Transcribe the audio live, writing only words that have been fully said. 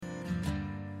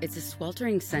It's a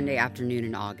sweltering Sunday afternoon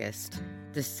in August.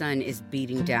 The sun is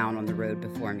beating down on the road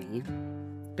before me.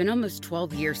 It's been almost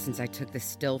 12 years since I took the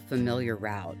still familiar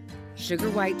route. Sugar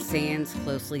white sands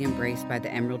closely embraced by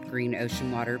the emerald green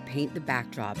ocean water paint the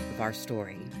backdrop of our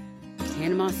story.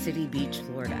 Panama City Beach,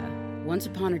 Florida. Once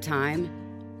upon a time,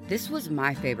 this was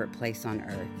my favorite place on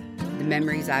earth. The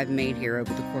memories I've made here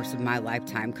over the course of my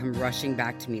lifetime come rushing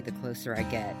back to me the closer I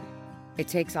get. It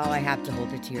takes all I have to hold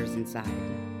the tears inside.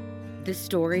 This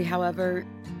story, however,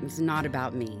 is not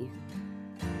about me,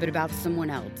 but about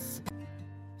someone else.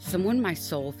 Someone my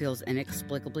soul feels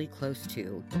inexplicably close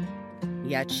to,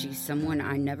 yet she's someone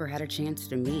I never had a chance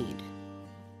to meet.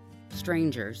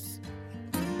 Strangers,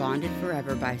 bonded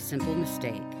forever by a simple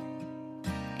mistake,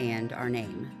 and our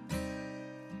name.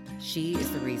 She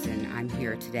is the reason I'm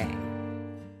here today.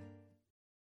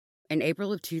 In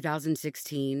April of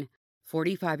 2016,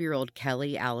 45-year-old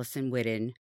Kelly Allison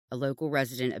Whitten, a local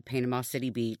resident of Panama City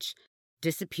Beach,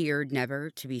 disappeared never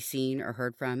to be seen or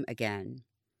heard from again.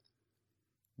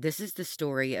 This is the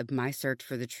story of my search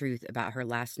for the truth about her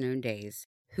last known days.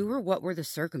 Who or what were the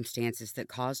circumstances that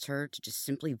caused her to just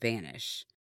simply vanish?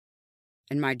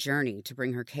 And my journey to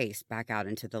bring her case back out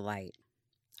into the light.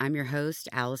 I'm your host,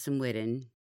 Allison Whitten.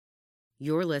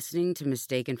 You're listening to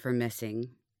Mistaken for Missing,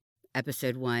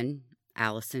 Episode 1,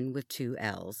 Allison with 2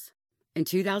 L's. In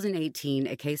 2018,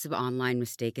 a case of online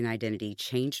mistaken identity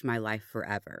changed my life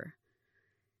forever.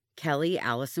 Kelly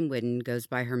Allison Whitten goes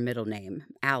by her middle name,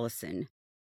 Allison,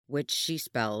 which she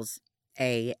spells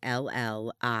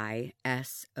Allison.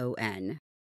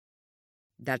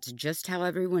 That's just how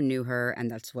everyone knew her,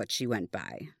 and that's what she went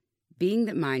by. Being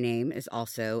that my name is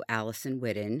also Allison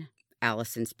Whitten,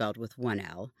 Allison spelled with 1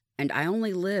 L, and I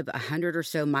only live 100 or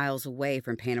so miles away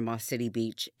from Panama City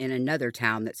Beach in another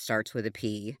town that starts with a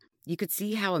P, you could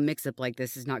see how a mix-up like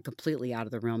this is not completely out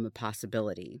of the realm of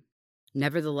possibility.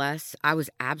 Nevertheless, I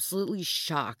was absolutely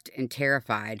shocked and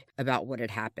terrified about what had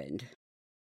happened.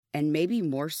 And maybe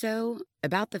more so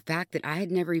about the fact that I had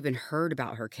never even heard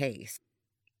about her case.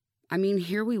 I mean,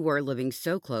 here we were living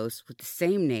so close with the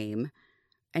same name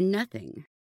and nothing.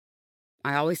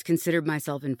 I always considered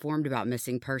myself informed about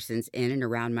missing persons in and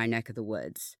around my neck of the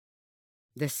woods.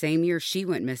 The same year she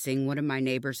went missing, one of my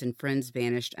neighbors and friends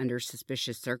vanished under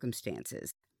suspicious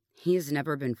circumstances. He has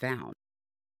never been found.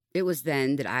 It was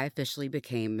then that I officially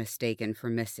became mistaken for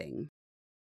missing.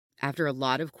 After a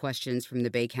lot of questions from the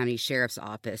Bay County Sheriff's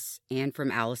Office and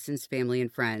from Allison's family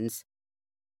and friends,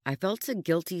 I felt a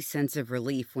guilty sense of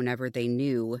relief whenever they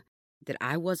knew that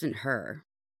I wasn't her.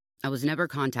 I was never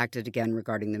contacted again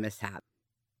regarding the mishap,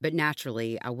 but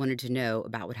naturally I wanted to know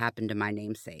about what happened to my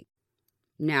namesake.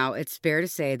 Now, it's fair to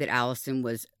say that Allison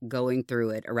was going through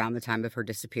it around the time of her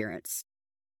disappearance.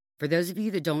 For those of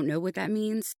you that don't know what that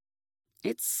means,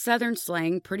 it's Southern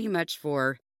slang pretty much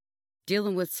for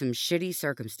dealing with some shitty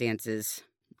circumstances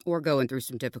or going through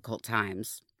some difficult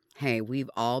times. Hey, we've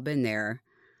all been there.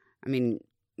 I mean,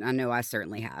 I know I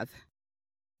certainly have.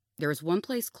 There was one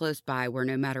place close by where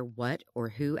no matter what or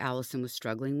who Allison was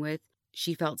struggling with,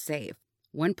 she felt safe.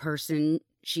 One person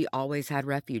she always had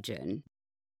refuge in.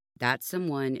 That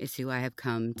someone is who I have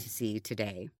come to see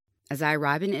today. As I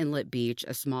arrive in Inlet Beach,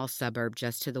 a small suburb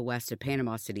just to the west of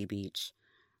Panama City Beach,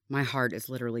 my heart is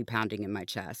literally pounding in my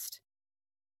chest.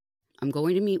 I'm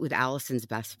going to meet with Allison's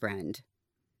best friend.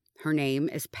 Her name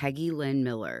is Peggy Lynn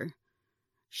Miller.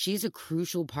 She's a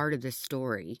crucial part of this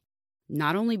story,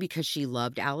 not only because she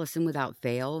loved Allison without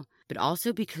fail, but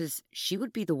also because she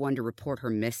would be the one to report her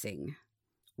missing.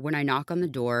 When I knock on the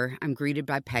door, I'm greeted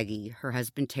by Peggy, her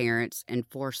husband Terrence, and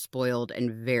 4 spoiled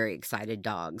and very excited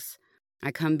dogs.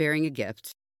 I come bearing a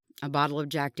gift, a bottle of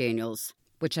Jack Daniels,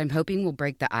 which I'm hoping will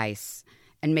break the ice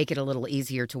and make it a little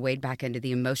easier to wade back into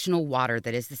the emotional water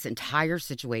that is this entire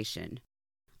situation.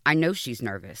 I know she's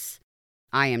nervous.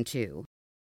 I am too.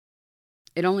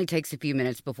 It only takes a few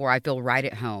minutes before I feel right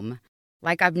at home,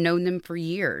 like I've known them for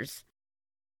years.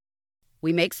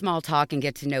 We make small talk and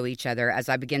get to know each other as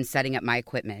I begin setting up my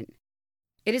equipment.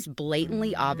 It is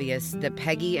blatantly obvious that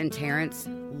Peggy and Terrence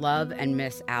love and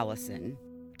miss Allison.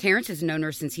 Terrence has known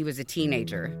her since he was a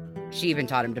teenager. She even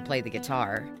taught him to play the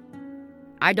guitar.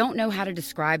 I don't know how to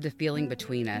describe the feeling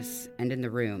between us and in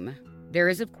the room. There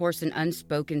is, of course, an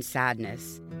unspoken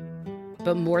sadness,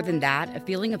 but more than that, a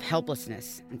feeling of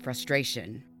helplessness and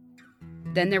frustration.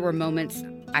 Then there were moments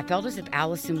I felt as if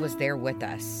Allison was there with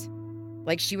us.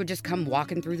 Like she would just come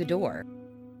walking through the door.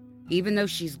 Even though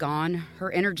she's gone,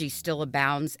 her energy still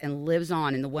abounds and lives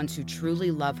on in the ones who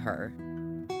truly love her.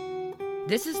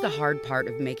 This is the hard part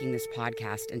of making this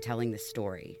podcast and telling this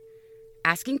story.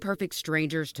 Asking perfect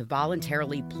strangers to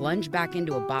voluntarily plunge back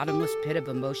into a bottomless pit of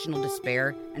emotional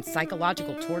despair and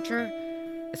psychological torture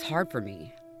is hard for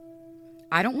me.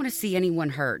 I don't want to see anyone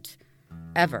hurt.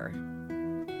 Ever.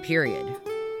 Period.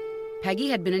 Peggy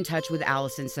had been in touch with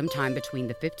Allison sometime between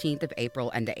the 15th of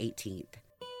April and the 18th.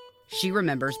 She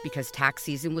remembers because tax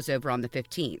season was over on the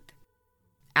 15th.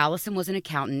 Allison was an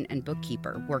accountant and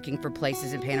bookkeeper working for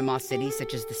places in Panama City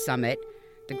such as the Summit,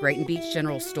 the Grayton Beach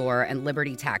General Store, and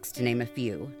Liberty Tax, to name a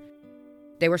few.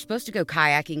 They were supposed to go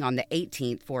kayaking on the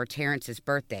 18th for Terrence's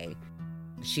birthday,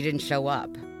 but she didn't show up.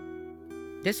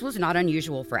 This was not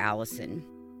unusual for Allison.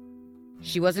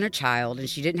 She wasn't a child, and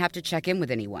she didn't have to check in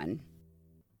with anyone.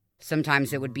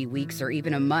 Sometimes it would be weeks or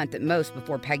even a month at most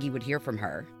before Peggy would hear from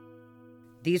her.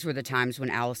 These were the times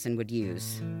when Allison would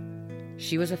use.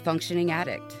 She was a functioning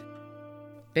addict.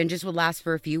 Binges would last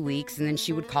for a few weeks, and then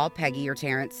she would call Peggy or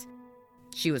Terrence.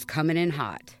 She was coming in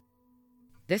hot.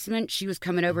 This meant she was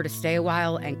coming over to stay a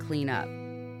while and clean up.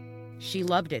 She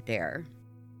loved it there.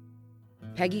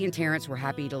 Peggy and Terrence were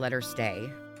happy to let her stay.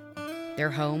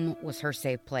 Their home was her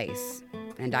safe place,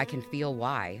 and I can feel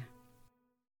why.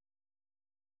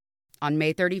 On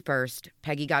May 31st,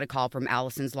 Peggy got a call from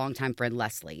Allison's longtime friend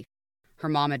Leslie. Her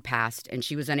mom had passed, and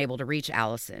she was unable to reach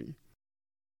Allison.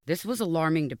 This was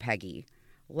alarming to Peggy.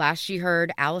 Last she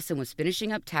heard, Allison was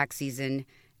finishing up tax season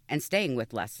and staying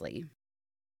with Leslie.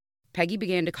 Peggy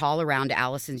began to call around to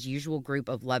Allison's usual group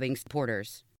of loving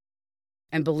supporters.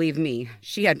 And believe me,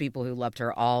 she had people who loved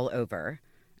her all over.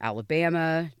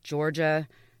 Alabama, Georgia,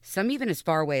 some even as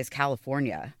far away as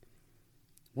California.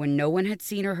 When no one had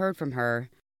seen or heard from her,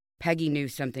 Peggy knew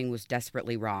something was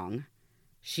desperately wrong.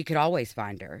 She could always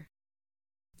find her.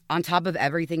 On top of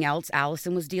everything else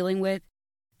Allison was dealing with,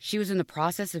 she was in the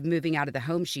process of moving out of the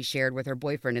home she shared with her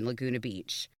boyfriend in Laguna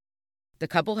Beach. The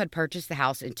couple had purchased the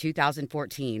house in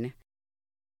 2014.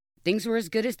 Things were as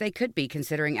good as they could be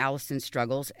considering Allison's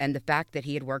struggles and the fact that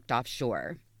he had worked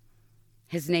offshore.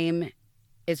 His name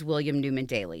is William Newman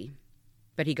Daly,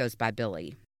 but he goes by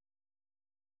Billy.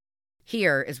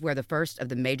 Here is where the first of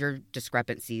the major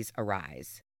discrepancies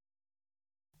arise.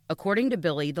 According to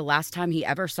Billy, the last time he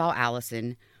ever saw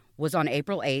Allison was on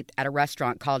April 8th at a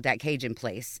restaurant called Dat Cajun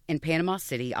Place in Panama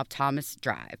City off Thomas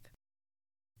Drive.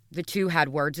 The two had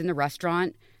words in the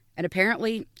restaurant, and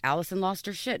apparently Allison lost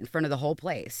her shit in front of the whole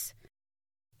place.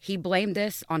 He blamed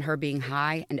this on her being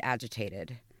high and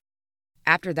agitated.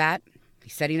 After that, he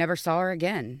said he never saw her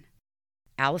again.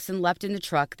 Allison left in the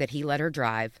truck that he let her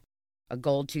drive, a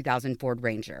gold 2000 Ford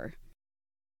Ranger.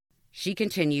 She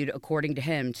continued, according to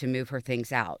him, to move her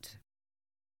things out.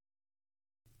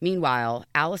 Meanwhile,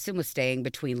 Allison was staying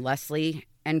between Leslie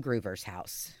and Groover's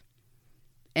house.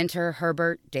 Enter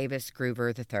Herbert Davis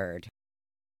Groover III.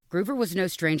 Groover was no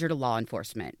stranger to law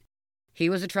enforcement. He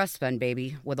was a trust fund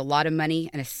baby with a lot of money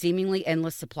and a seemingly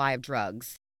endless supply of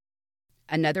drugs.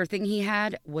 Another thing he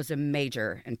had was a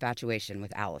major infatuation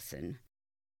with Allison.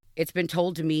 It's been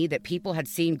told to me that people had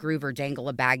seen Groover dangle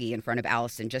a baggie in front of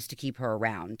Allison just to keep her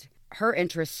around. Her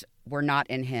interests were not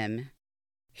in him.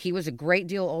 He was a great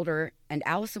deal older, and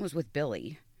Allison was with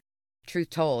Billy. Truth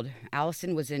told,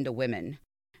 Allison was into women,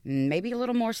 maybe a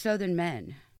little more so than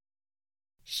men.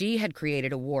 She had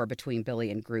created a war between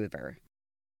Billy and Groover.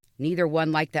 Neither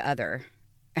one liked the other,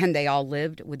 and they all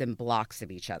lived within blocks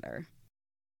of each other.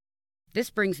 This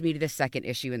brings me to the second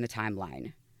issue in the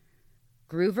timeline.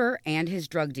 Groover and his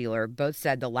drug dealer both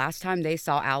said the last time they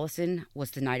saw Allison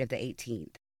was the night of the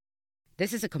 18th.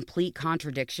 This is a complete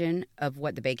contradiction of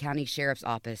what the Bay County Sheriff's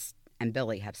Office and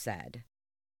Billy have said.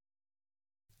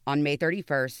 On May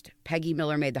 31st, Peggy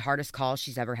Miller made the hardest call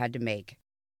she's ever had to make.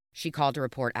 She called to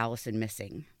report Allison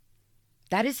missing.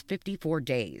 That is 54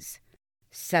 days,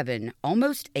 7,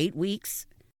 almost 8 weeks,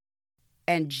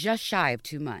 and just shy of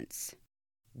 2 months.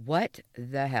 What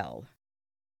the hell?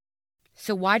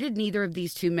 So why did neither of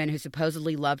these two men who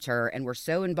supposedly loved her and were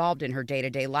so involved in her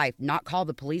day-to-day life not call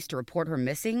the police to report her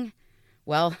missing?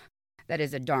 Well, that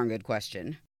is a darn good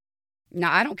question.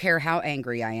 Now, I don't care how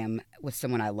angry I am with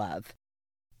someone I love.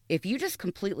 If you just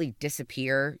completely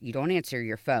disappear, you don't answer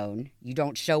your phone, you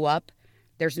don't show up,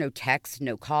 there's no text,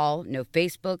 no call, no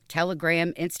Facebook,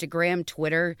 Telegram, Instagram,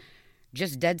 Twitter,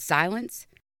 just dead silence,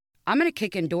 I'm going to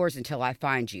kick in doors until I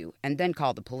find you and then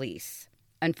call the police.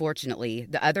 Unfortunately,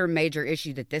 the other major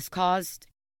issue that this caused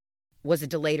was a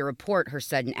delay to report her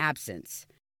sudden absence.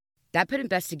 That put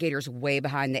investigators way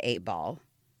behind the 8 ball.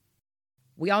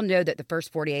 We all know that the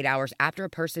first 48 hours after a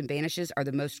person vanishes are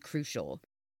the most crucial.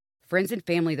 Friends and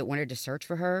family that wanted to search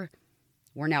for her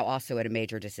were now also at a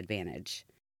major disadvantage.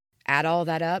 Add all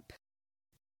that up?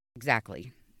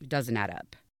 Exactly. It doesn't add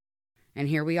up. And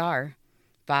here we are,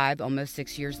 5, almost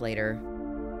 6 years later,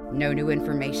 no new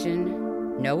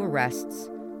information, no arrests,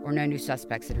 or no new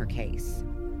suspects in her case.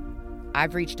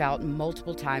 I've reached out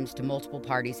multiple times to multiple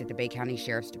parties at the Bay County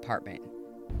Sheriff's Department,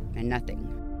 and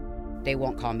nothing. They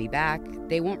won't call me back,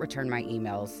 they won't return my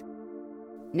emails.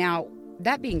 Now,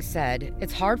 that being said,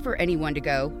 it's hard for anyone to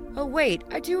go, oh wait,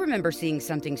 I do remember seeing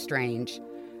something strange.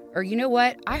 Or you know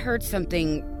what, I heard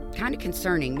something kind of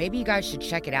concerning, maybe you guys should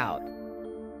check it out.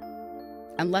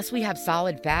 Unless we have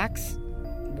solid facts,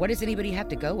 what does anybody have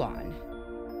to go on?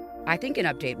 I think an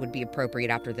update would be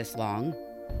appropriate after this long,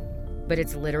 but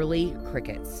it's literally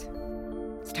crickets.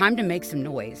 It's time to make some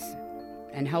noise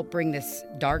and help bring this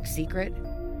dark secret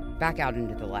back out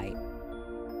into the light.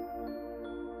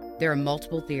 There are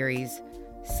multiple theories,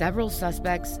 several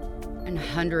suspects, and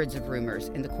hundreds of rumors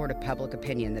in the court of public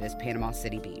opinion that is Panama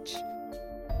City Beach.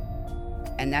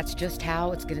 And that's just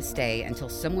how it's going to stay until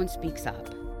someone speaks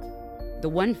up. The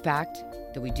one fact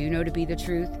that we do know to be the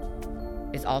truth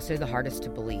is also the hardest to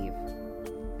believe,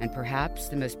 and perhaps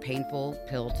the most painful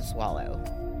pill to swallow.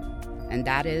 And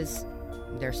that is,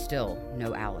 there's still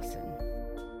no Allison.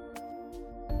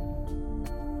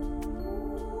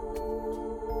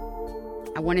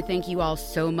 I want to thank you all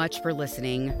so much for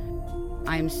listening.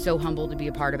 I am so humbled to be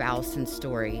a part of Allison's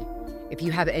story. If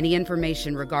you have any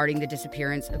information regarding the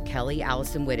disappearance of Kelly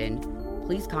Allison Whitten,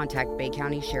 please contact Bay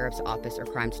County Sheriff's Office or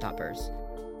Crime Stoppers.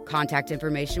 Contact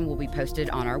information will be posted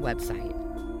on our website.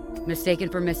 Mistaken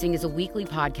for Missing is a weekly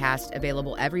podcast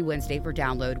available every Wednesday for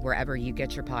download wherever you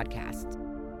get your podcasts.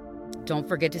 Don't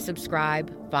forget to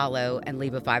subscribe, follow, and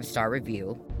leave a 5-star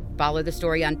review. Follow the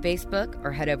story on Facebook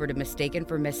or head over to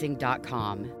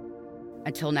mistakenformissing.com.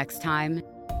 Until next time,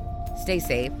 stay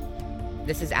safe.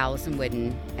 This is Allison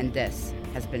Whitten, and this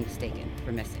has been Mistaken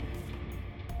for Missing.